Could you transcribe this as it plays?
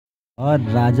और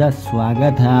राजा,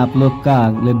 स्वागत है आप लोग का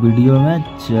अगले वीडियो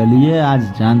में। चलिए आज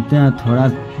जानते हैं थोड़ा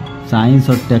साइंस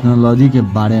और टेक्नोलॉजी के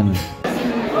बारे में।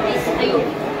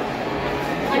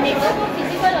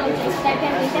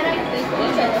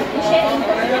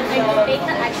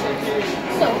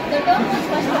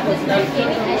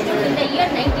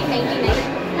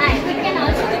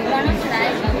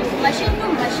 machine to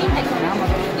machine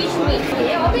technology, which means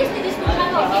obviously this will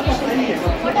have applications.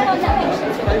 What are all the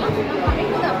applications? Coming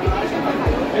to the applications of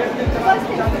IoT, the first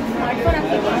is smartphone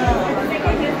application,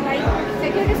 second is like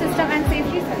security system and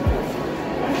safety sensors,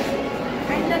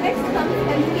 and the next comes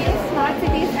healthcare, smart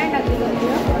cities and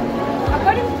agriculture.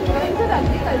 According to the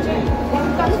agriculture, it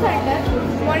comes under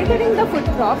monitoring the food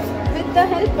crops with the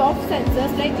help of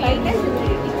sensors like light and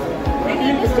humidity. And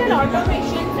industrial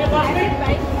automation added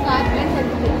by car and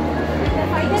healthcare. The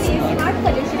final is smart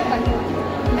pollution control.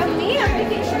 The main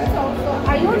applications of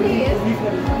IoT is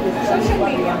social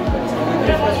media.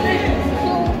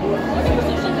 So, what is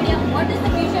social media? What is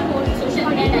the future hold social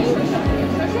media and IoT?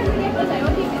 Social media plus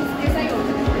IoT means SIoT,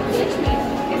 which means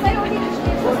SIoT which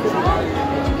means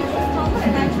proper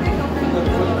attachment of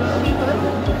people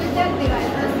with their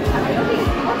devices. IoT is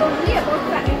not only about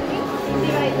connecting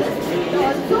devices, but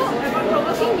also about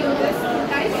provoking users to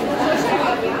type social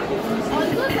media.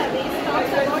 Also, surveys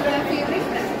talks about their favorite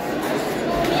brands.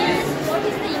 What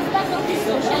is the impact of this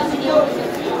social media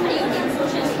on IoT and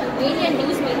social media and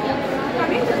news media?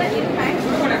 Coming to the impact,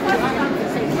 first comes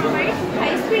provide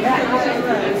high-speed connection,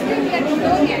 extremely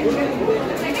orient.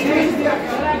 Second is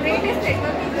greatest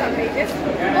networking coverages,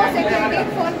 more security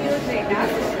for news data,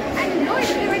 and no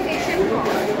implementation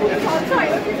cost. It's also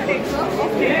IoT is a network of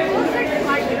connected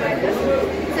smart devices.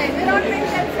 It's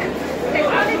environmental sense.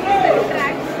 Technology that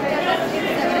tracks weather in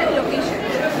several locations.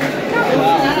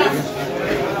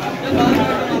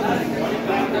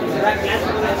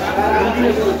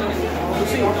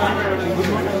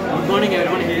 Good morning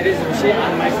everyone, here is Rishi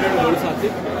and my friend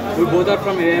Sathik. We both are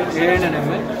from A and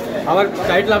ML. Our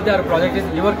title of our project is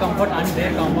Your Comfort and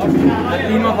Their Comfort. The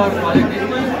theme of our project is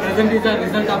Present is a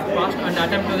result of past and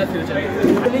attempt to the future.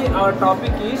 Actually, our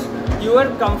topic is Your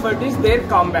Comfort is Their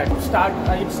Combat. It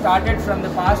started from the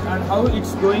past and how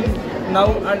it's going now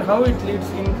and how it leads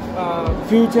in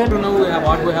future. To now we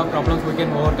have problems we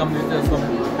can overcome with this.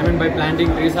 By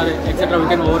planting trees or etc. we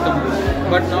can overcome this.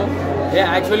 But now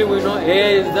actually we know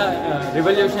AI is the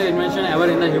revolutionary invention ever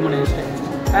in the human history.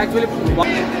 Actually.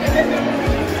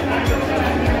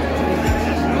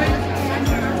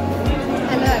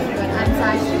 Hello everyone, I'm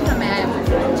Sashri from IIM.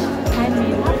 I'm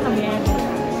Neha from IIM.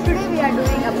 Today we are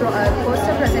doing a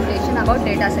poster presentation about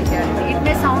data security. It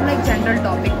may sound like general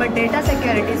topic, but data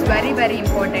security is very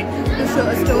important to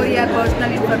store your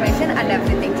personal information and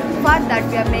everything. For that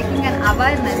we are making an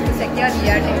awareness to secure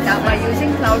your data by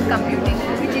using cloud computing,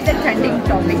 which is a trending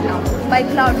topic now. By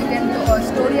cloud you can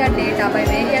store your data by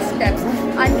various steps,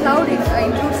 and cloud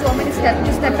includes so many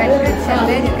step-to-step encryption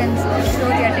where you can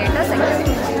store your data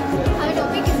securely. Our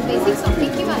topic is basics of the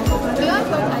QR code. QR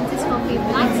code consists of a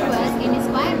black square in a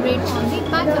square grid on the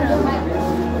back of the map.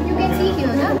 You can see here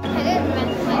the hello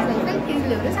everyone, myself is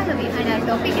Niraj and our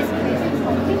topic is basics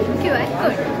of the QR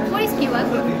code. What is QR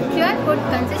code? QR code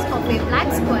consists of a black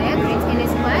square grid in a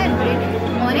square grid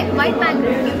on a white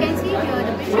background. You can see here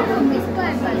the picture of the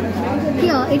square background.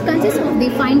 Here it consists of the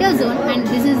finder zone, and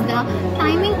this is the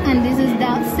timing, and this is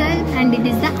the cell, and it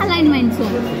is the alignment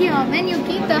zone. Here when you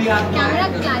keep the camera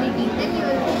clarity, then you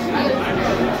will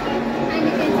and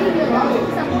you can see here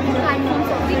some platforms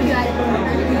of the QR code,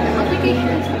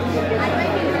 applications,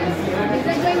 advantages,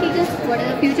 disadvantages, what are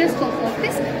the future scope of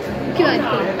this QR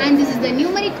code, and this is the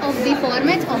numeric of the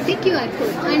formats of the QR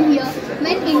code, and here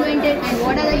when invented and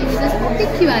what are the uses of the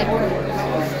QR code.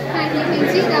 And you can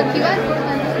see the QR code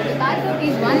consists of the barcode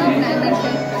is one of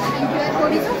dimension and QR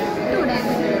code is of 2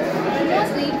 dimensions.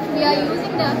 Mostly we are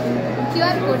using the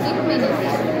QR code in many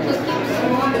ways.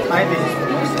 Hi, this is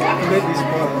today this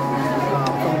from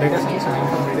data science. I am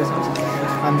from data science,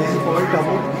 and this is called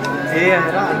about AI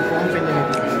era and prompt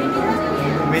engineering.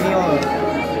 Many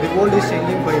the world is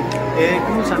changing by AI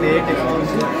tools and AI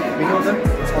technology. We know that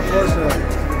of course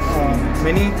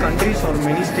many countries or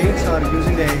many states are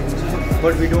using the AI tools,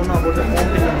 but we don't know about the prompt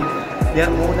engineering. There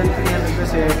are more than 300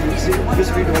 plus AI tools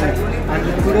which we don't have. And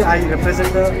today I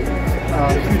represent the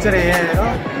future AI era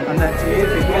and the AI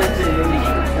technology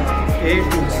AI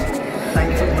tools. Thank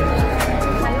you.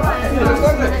 Hello, I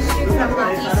am from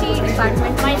NCET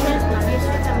Department. Myself,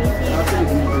 Nagarjuna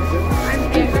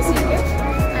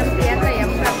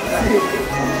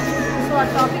So our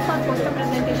topic for poster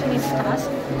presentation is stars,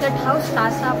 that how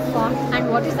stars are formed and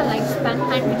what is the lifespan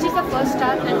and which is the first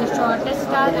star and the shortest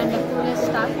star and the coolest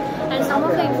star and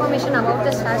information about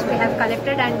the stars we have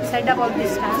collected and said about the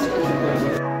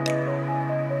stars.